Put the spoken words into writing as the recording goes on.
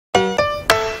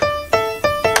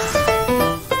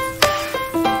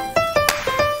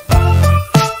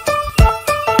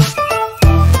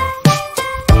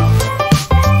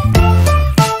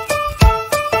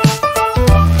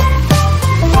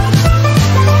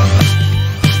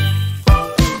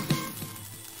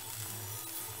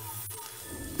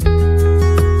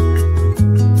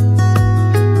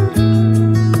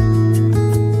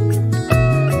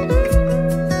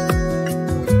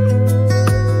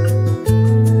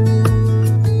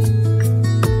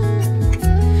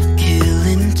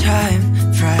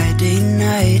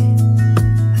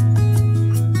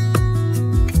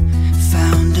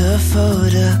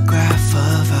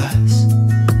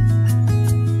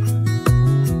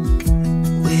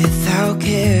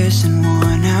scars and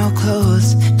worn out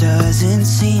clothes. Doesn't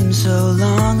seem so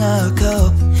long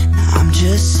ago. Now I'm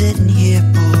just sitting here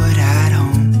bored at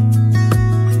home,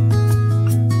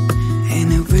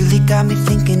 and it really got me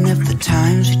thinking of the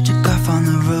times we took off on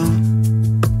the road.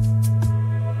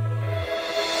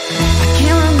 I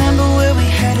can't remember where we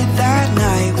headed that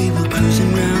night. We were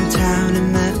cruising around town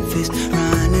in Memphis,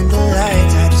 running the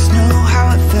lights. I just know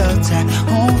how it felt. I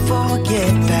won't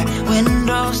forget that.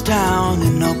 Windows down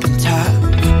and open top.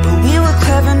 But we were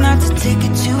clever not to take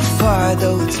it too far,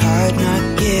 though it's hard not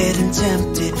getting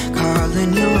tempted.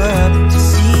 Calling you up to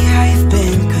see how you've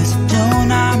been, 'cause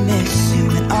don't I miss you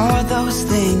and all those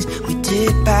things we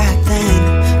did back then.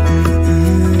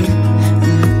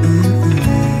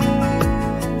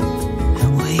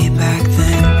 Way back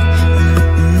then.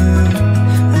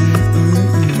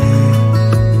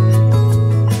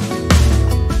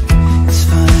 It's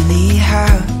funny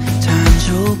how times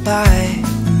roll by.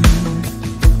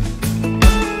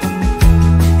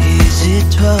 Is it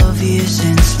 12 years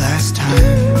since last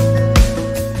time?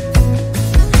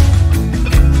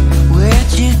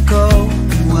 Where'd you go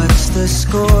and what's the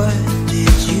score?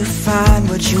 Did you find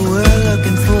what you were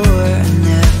looking for? I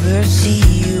never see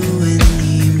you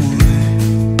anymore.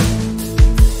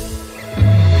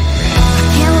 I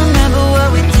can't remember what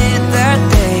we did that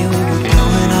day. We were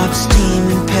blowing off steam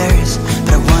in Paris,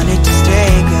 but I wanted to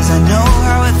stay, 'cause I know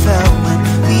how it felt when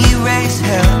we raised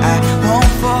hell. I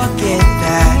won't forget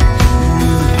that.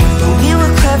 But we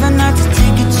were clever not to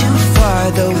take it too far,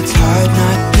 though it's hard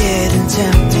not getting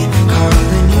tempted.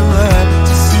 Calling you up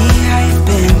to see how you've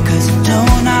been, 'cause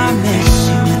don't I miss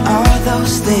you and all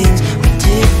those things we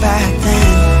did back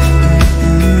then.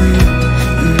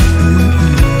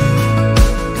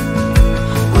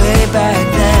 Way back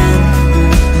then.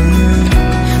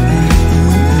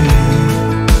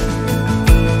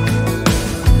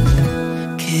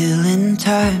 Killing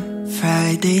time,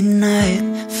 Friday night,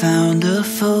 found a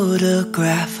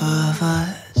photograph of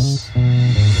us.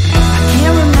 I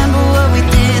can't remember what we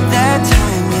did that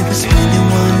time. We were spending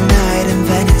one night in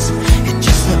Venice. It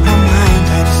just slipped my mind.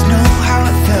 I just know how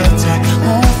it felt. I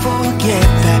won't forget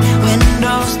that.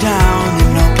 Windows down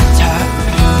and open top.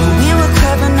 But we were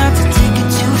clever not to take it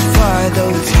too far,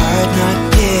 though it's hard not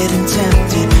getting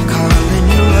tempted. Calling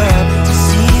you up to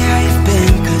see how you've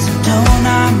been, 'cause don't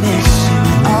I miss you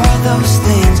and all those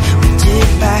things we did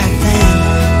back then.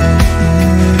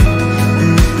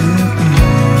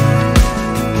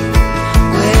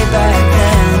 Way back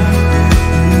then.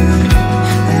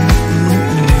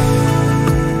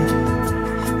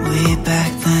 Way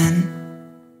back then.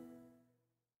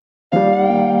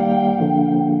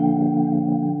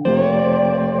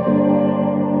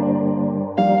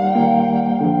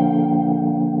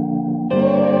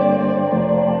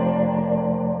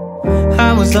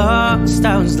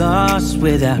 I was lost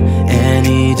without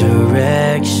any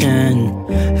direction.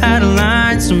 Had a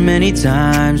line so many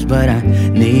times, but I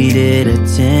needed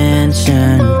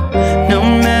attention. No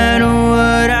matter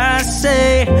what I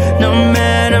say, no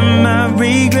matter my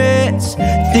regrets,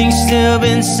 things still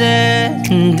been said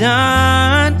and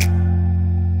done.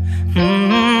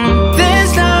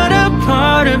 There's not a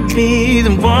part of me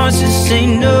that wants to say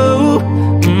no.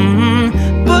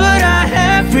 But I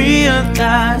have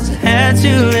realized I had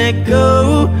to let go.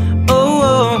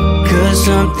 Oh, 'cause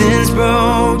something's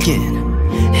broken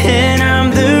and I'm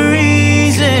the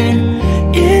reason.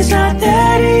 It's not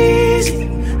that easy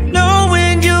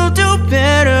knowing you'll do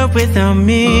better without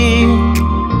me.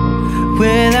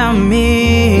 Without me.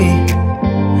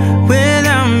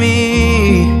 Without me.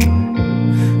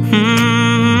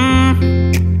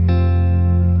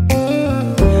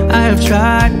 I have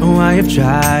tried, oh I have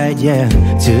tried, yeah,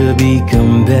 to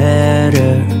become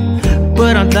better.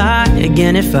 But I'd lie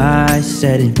again if I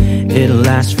said it'll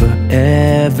last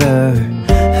forever.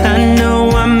 I know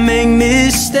I make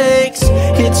mistakes,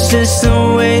 it's just the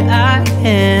way I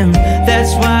am.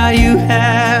 That's why you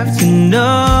have to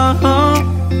know.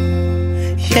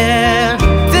 Yeah,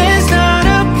 there's not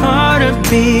a part of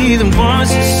me that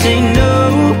wants to say no.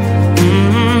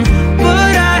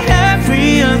 But I have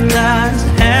realized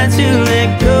I had to let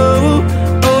go.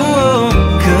 Oh,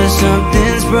 'cause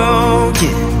something's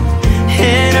broken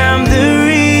and I'm the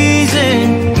reason.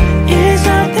 It's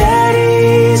not that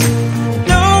easy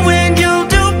knowing you'll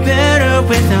do better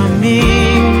without me.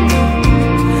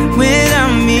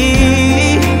 Without me.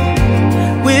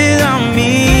 Without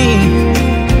me.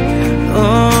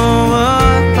 Oh,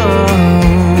 oh, oh.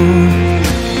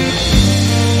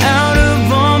 Out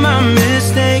of all my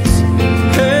mistakes,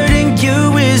 hurting you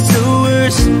is the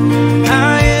worst.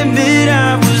 I admit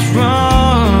I was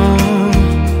wrong.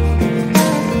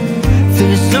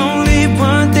 There's no